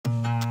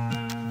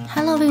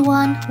Hello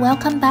everyone,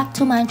 welcome back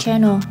to my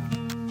channel.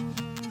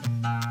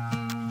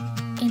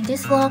 In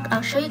this vlog,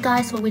 I'll show you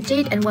guys what we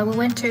did and where we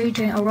went to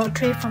during our road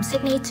trip from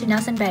Sydney to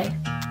Nelson Bay.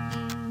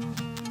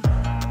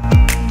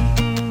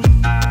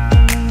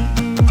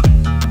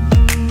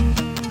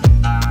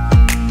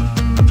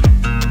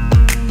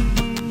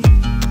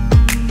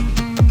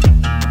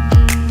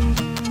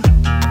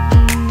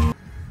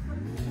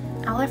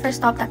 Our first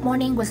stop that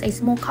morning was a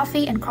small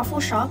coffee and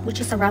croffle shop which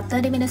is around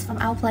 30 minutes from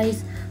our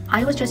place.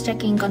 I was just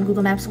checking on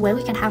Google Maps where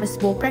we can have a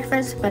small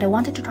breakfast, but I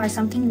wanted to try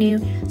something new,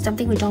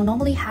 something we don't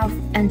normally have,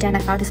 and then I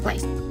found this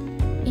place.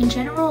 In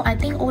general, I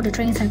think all the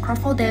drinks and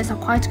croffle there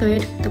are quite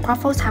good. The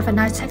croffles have a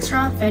nice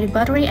texture, very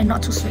buttery and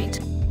not too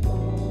sweet.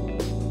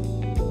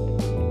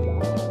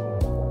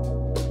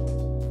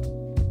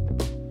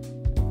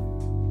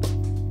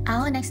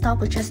 Our next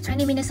stop was just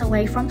 20 minutes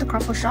away from the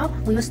croffle shop.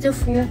 We were still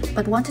full,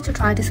 but wanted to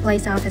try this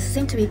place out as it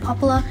seemed to be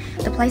popular,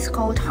 the place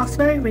called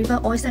Hawkesbury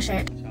River Oyster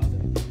Shed.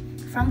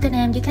 From the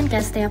name, you can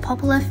guess they are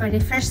popular for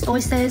their fresh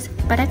oysters,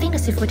 but I think the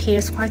seafood here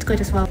is quite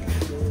good as well.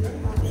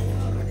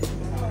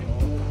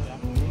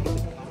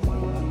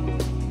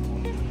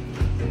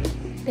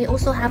 They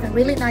also have a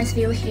really nice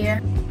view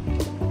here.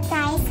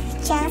 Guys,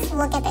 just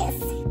look at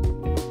this.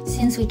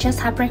 Since we just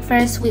had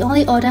breakfast, we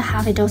only ordered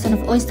half a dozen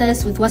of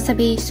oysters with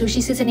wasabi,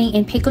 sushi seasoning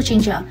and pickled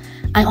ginger.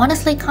 I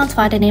honestly can't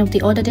find the name of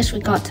the order dish we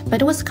got,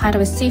 but it was kind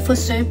of a seafood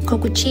soup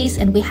cooked with cheese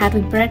and we had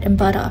with bread and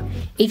butter.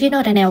 If you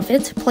know the name of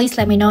it, please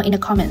let me know in the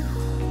comment.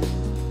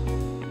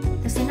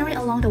 The scenery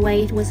along the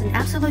way was an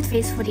absolute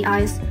feast for the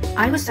eyes.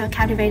 I was so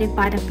captivated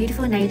by the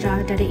beautiful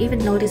nature that I even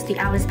noticed the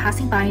hours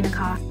passing by in the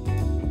car.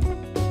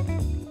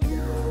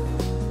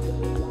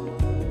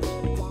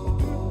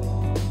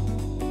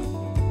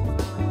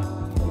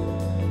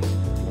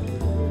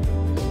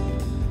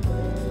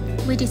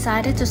 We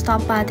decided to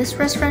stop by this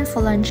restaurant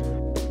for lunch.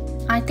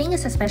 I think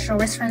it's a special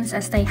restaurant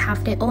as they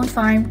have their own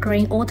farm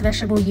growing all the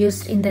vegetables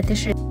used in their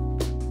dishes.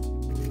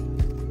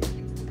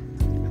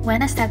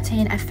 When I stepped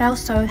in, I felt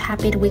so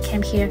happy that we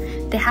came here.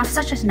 They have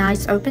such a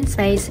nice open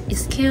space,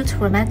 it's cute,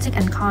 romantic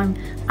and calm.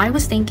 I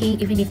was thinking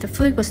even if the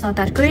food was not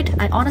that good,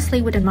 I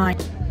honestly wouldn't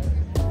mind.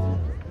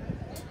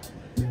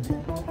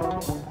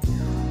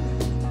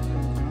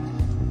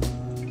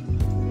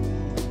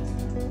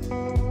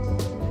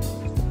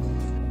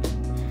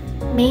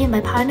 Me and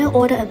my partner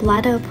ordered a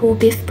platter of pulled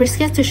beef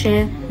brisket to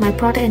share. My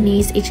brother and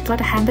niece each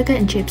got a hamburger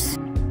and chips.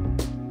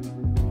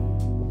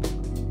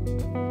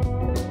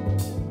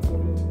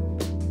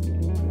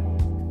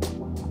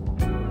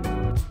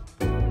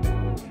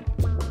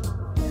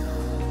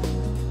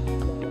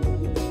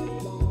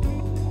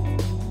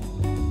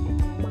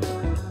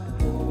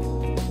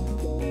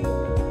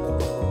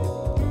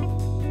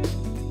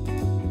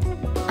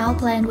 Our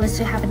plan was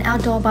to have an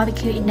outdoor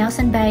barbecue in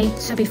Nelson Bay,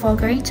 so before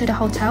going to the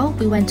hotel,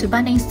 we went to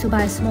Bunnings to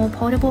buy a small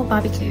portable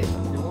barbecue.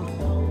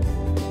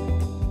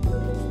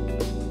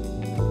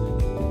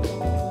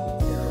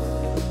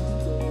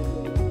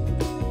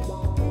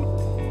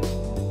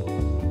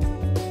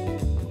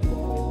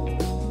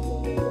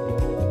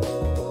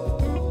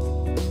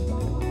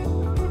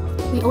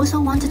 We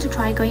also wanted to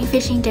try going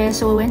fishing there,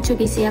 so we went to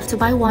BCF to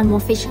buy one more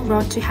fishing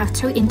rod to have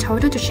two in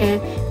total to share.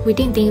 We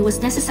didn't think it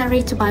was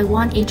necessary to buy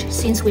one each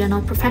since we are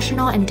not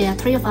professional and there are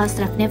three of us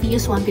that have never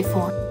used one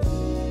before.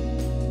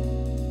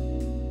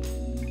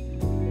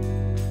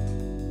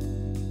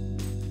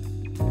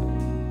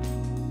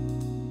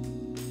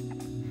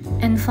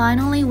 And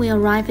finally, we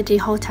arrived at the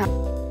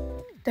hotel.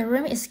 The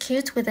room is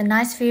cute with a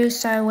nice view,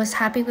 so I was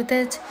happy with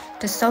it.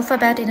 The sofa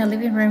bed in the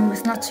living room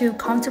was not too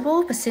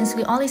comfortable, but since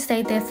we only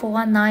stayed there for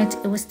one night,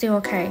 it was still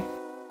okay.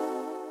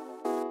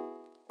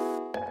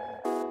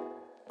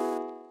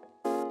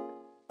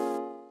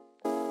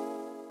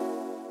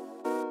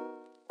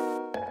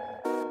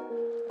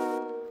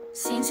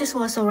 Since it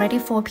was already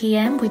 4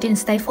 PM, we didn't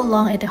stay for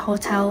long at the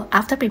hotel.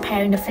 After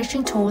preparing the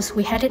fishing tools,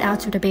 we headed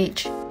out to the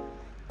beach.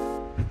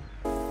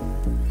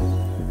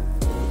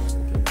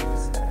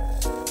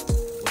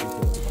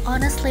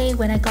 Honestly,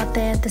 when I got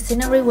there, the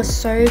scenery was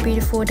so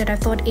beautiful that I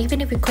thought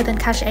even if we couldn't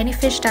catch any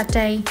fish that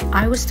day,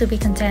 I would still be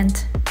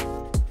content.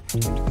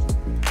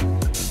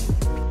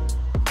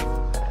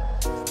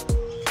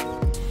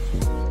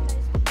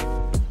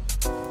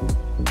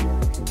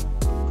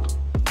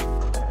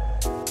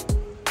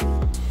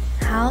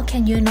 How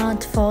can you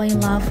not fall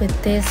in love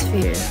with this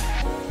view?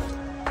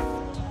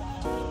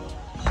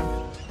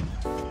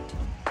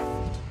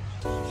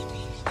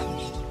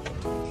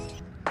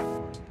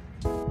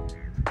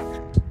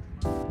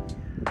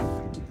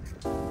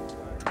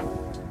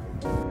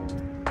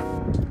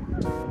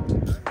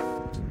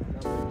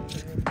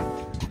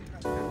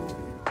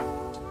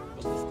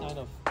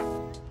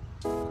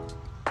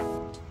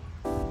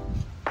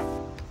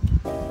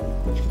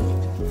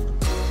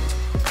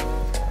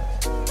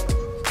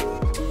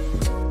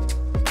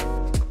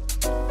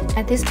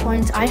 At this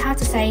point, I had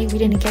to say we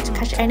didn't get to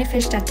catch any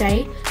fish that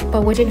day,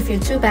 but we didn't feel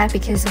too bad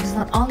because it was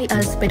not only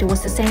us, but it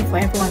was the same for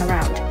everyone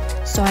around.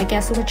 So I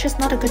guess it was just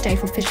not a good day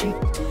for fishing.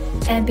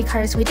 And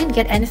because we didn't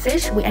get any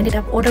fish, we ended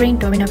up ordering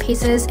domino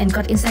pizzas and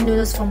got instant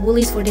noodles from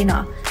Woolies for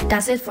dinner.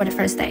 That's it for the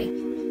first day.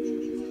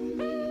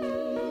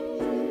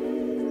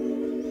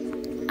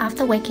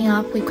 After waking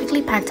up, we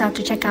quickly packed up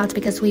to check out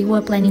because we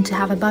were planning to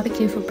have a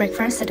barbecue for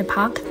breakfast at the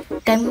park.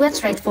 Then we went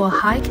straight for a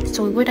hike,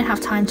 so we wouldn't have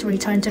time to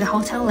return to the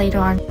hotel later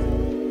on.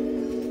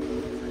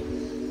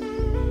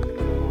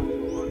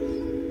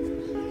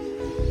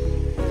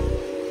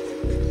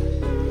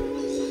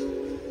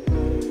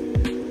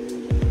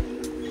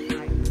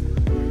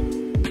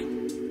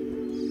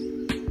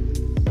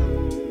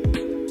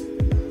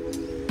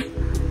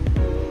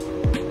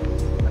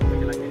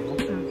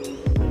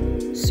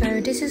 So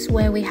this is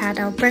where we had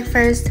our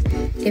breakfast.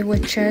 It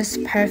was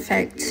just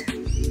perfect.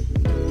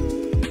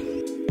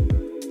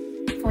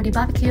 For the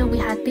barbecue, we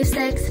had beef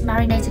steaks,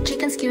 marinated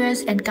chicken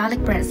skewers, and garlic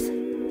breads.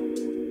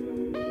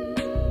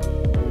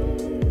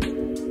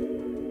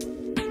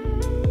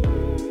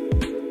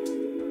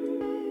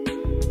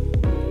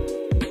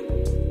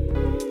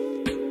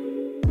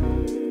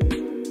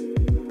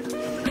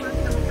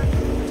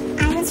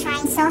 I was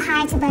trying so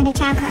hard to burn the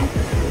charcoal.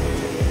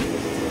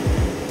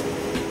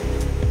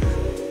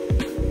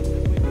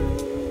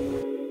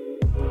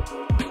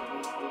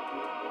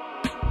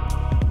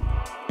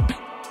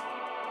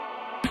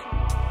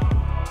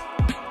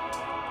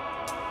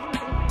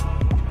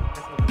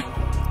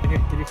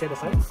 Did you say the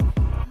size?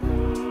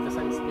 The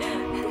size.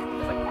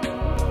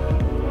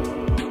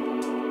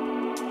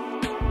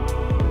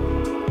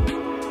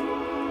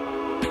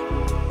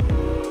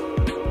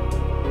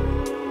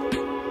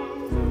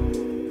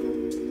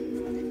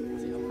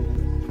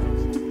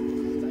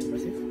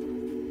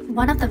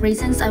 One of the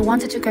reasons I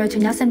wanted to go to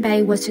Nelson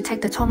Bay was to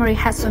take the Tomari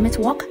Head Summit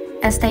walk,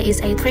 as there is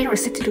a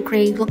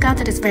 360-degree lookout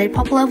that is very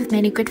popular with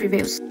many good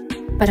reviews.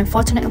 But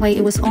unfortunately,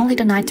 it was only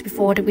the night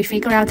before that we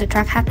figured out the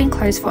track had been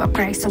closed for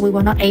upgrades, so we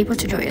were not able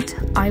to do it.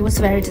 I was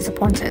very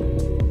disappointed.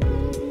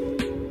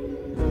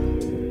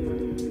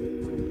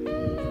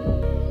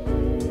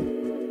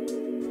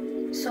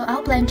 So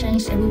our plan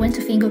changed and we went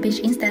to Fingal Beach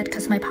instead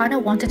because my partner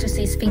wanted to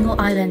see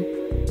Fingal Island.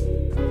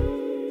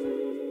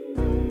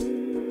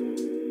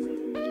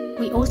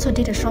 We also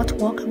did a short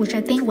walk, which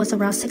I think was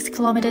around 6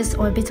 kilometers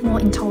or a bit more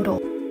in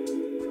total.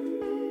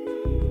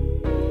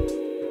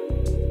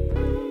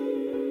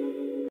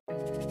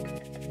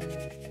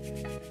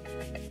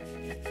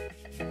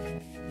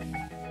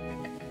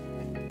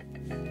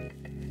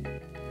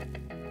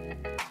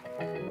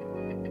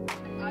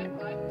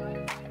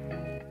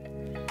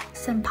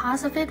 Some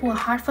parts of it were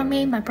hard for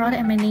me, my brother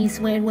and my niece,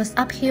 where it was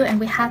uphill and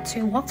we had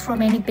to walk through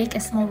many big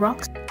and small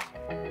rocks.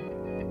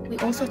 We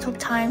also took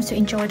time to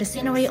enjoy the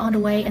scenery on the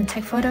way and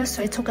take photos,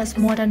 so it took us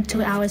more than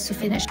 2 hours to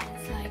finish.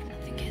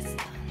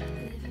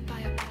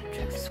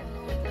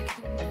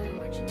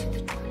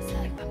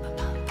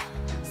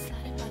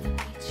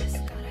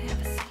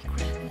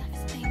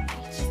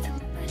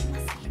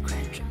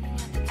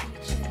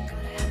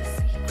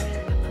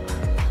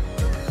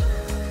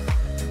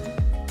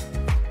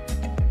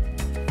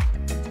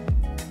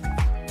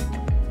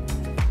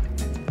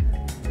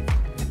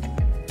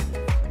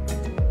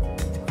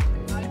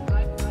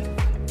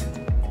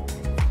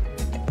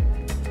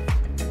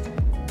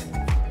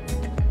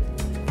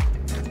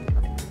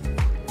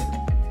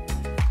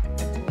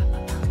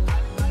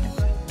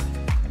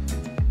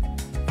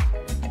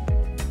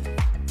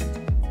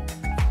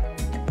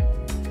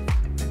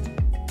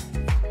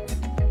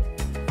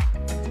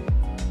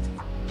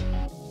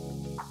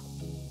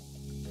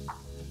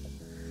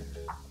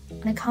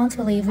 And I can't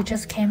believe we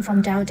just came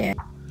from down there.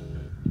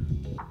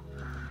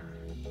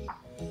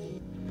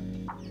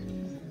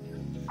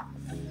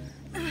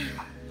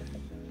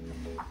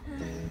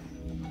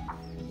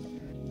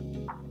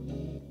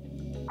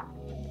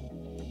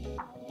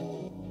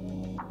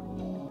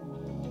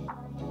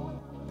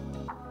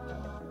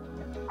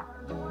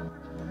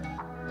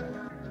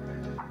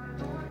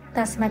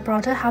 That's my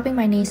brother helping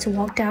my niece to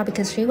walk down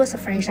because she was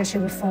afraid that she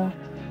would fall.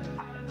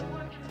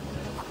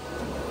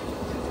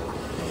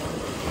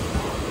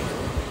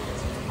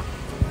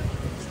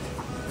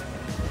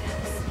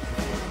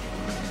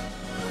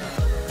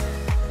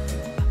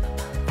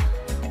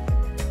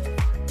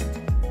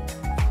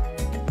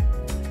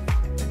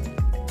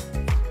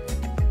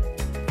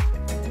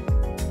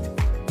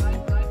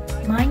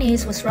 My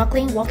niece was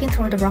struggling walking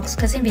through the rocks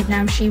because in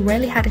Vietnam she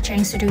rarely had a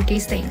chance to do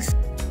these things.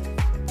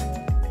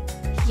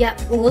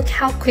 Yep, look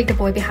how quick the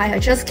boy behind her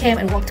just came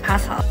and walked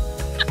past her.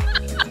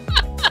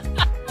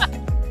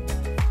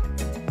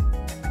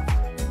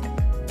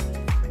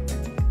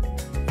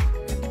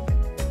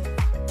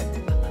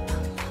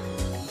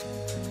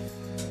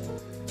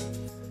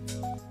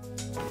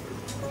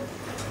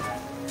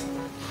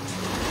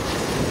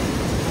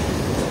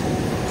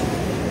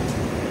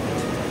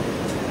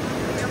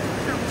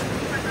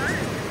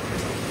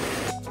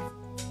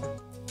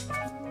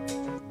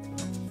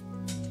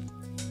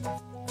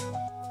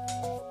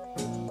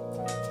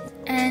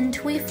 And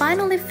we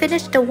finally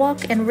finished the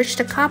walk and reached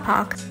the car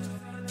park.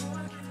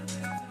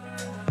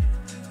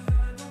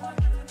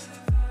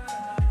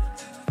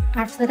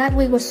 After that,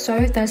 we were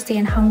so thirsty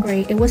and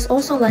hungry. It was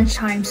also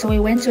lunchtime, so we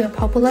went to a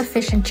popular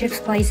fish and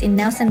chips place in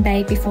Nelson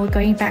Bay before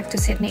going back to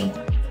Sydney.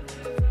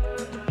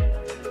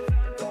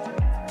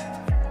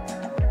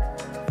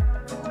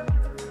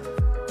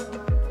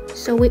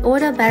 So we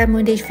ordered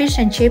barramundi fish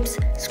and chips,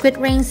 squid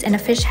rings, and a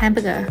fish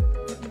hamburger.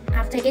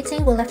 After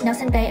eating, we left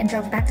Nelson Bay and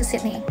drove back to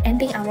Sydney,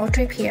 ending our road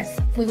trip here.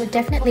 We will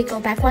definitely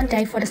go back one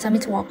day for the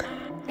summit walk.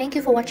 Thank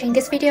you for watching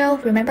this video.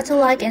 Remember to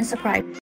like and subscribe.